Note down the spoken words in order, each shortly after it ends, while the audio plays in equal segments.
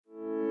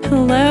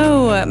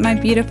Hello, my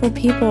beautiful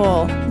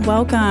people.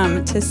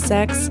 Welcome to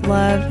Sex,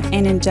 Love,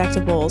 and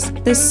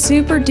Injectables, the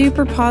super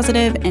duper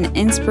positive and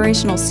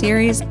inspirational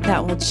series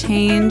that will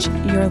change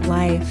your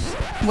life.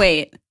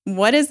 Wait,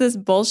 what is this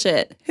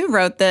bullshit? Who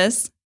wrote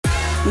this?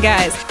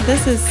 Guys,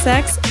 this is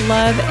Sex,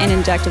 Love,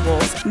 and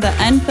Injectables, the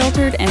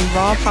unfiltered and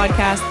raw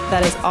podcast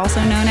that is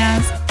also known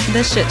as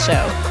The Shit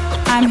Show.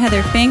 I'm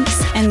Heather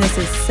Finks, and this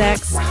is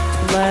Sex,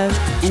 Love,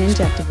 and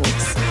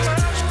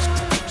Injectables.